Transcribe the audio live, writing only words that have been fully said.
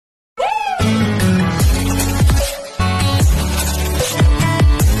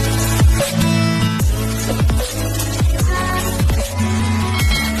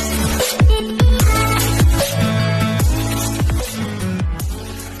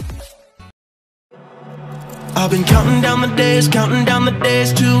I've been counting down the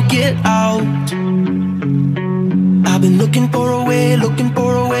days to get out. I've been looking for a way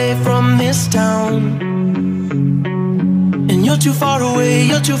from this town. And you're too far away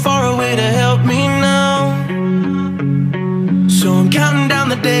to help me now. So I'm counting down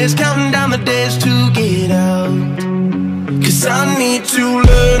the days to get out. 'Cause I need to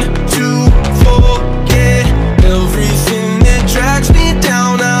learn to forget everything that drags me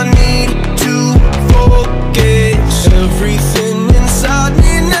down. I need to forget everything inside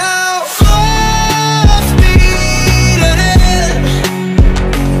me now. Full speed ahead,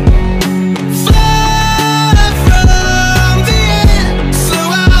 far from the end. So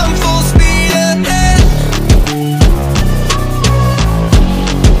I'm full speed ahead.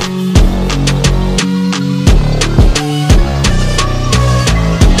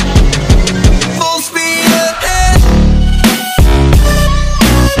 Full speed ahead.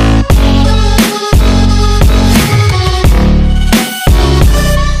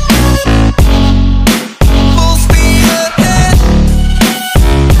 Full speed ahead.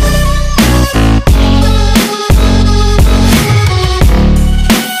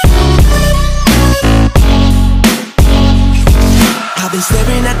 I've been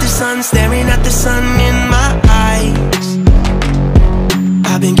staring at the sun in my eyes.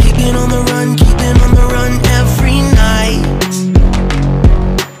 I've been keeping on the run every night.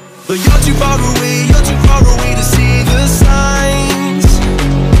 But you're too far away to see the signs.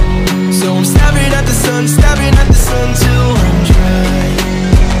 So I'm staring at the sun till I'm dry.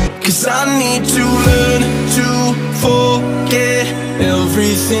 'Cause I need to learn to forget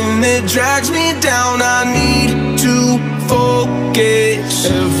everything that drags me down. I need to forget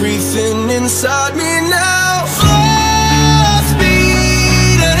everything inside me now. Full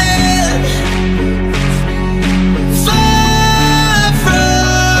speed ahead, far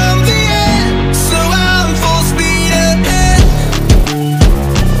from the end. So I'm full speed ahead.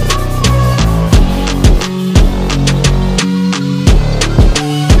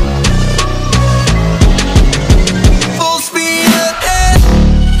 Full speed ahead.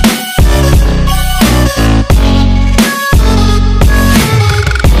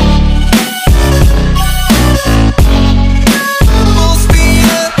 Full speed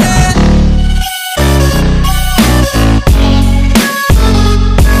ahead.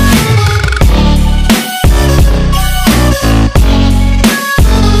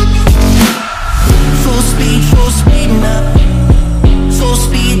 Full speed now. Full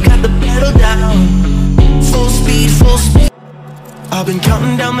speed, got the pedal down. Full speed. I've been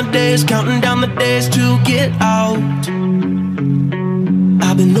counting down the days to get out.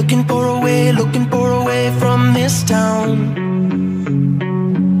 I've been looking for a way from this town.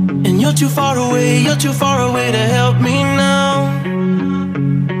 And you're too far away to help me now.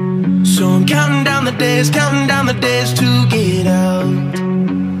 So I'm counting down the days to get out.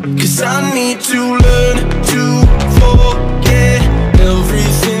 'Cause I need to learn to forget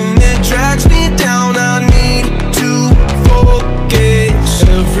everything that drags me down. I need to forget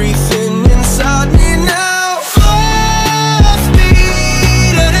everything inside me now. Full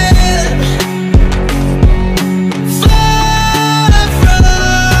speed ahead, far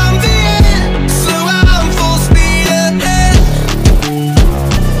from the end. So I'm full speed ahead.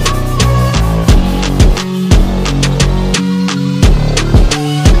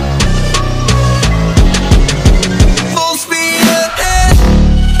 Full speed ahead.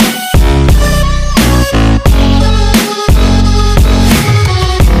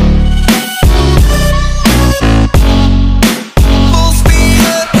 Full speed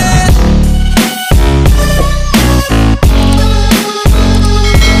ahead.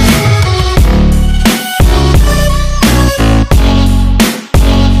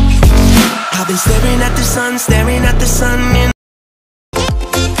 I've been staring at the sun,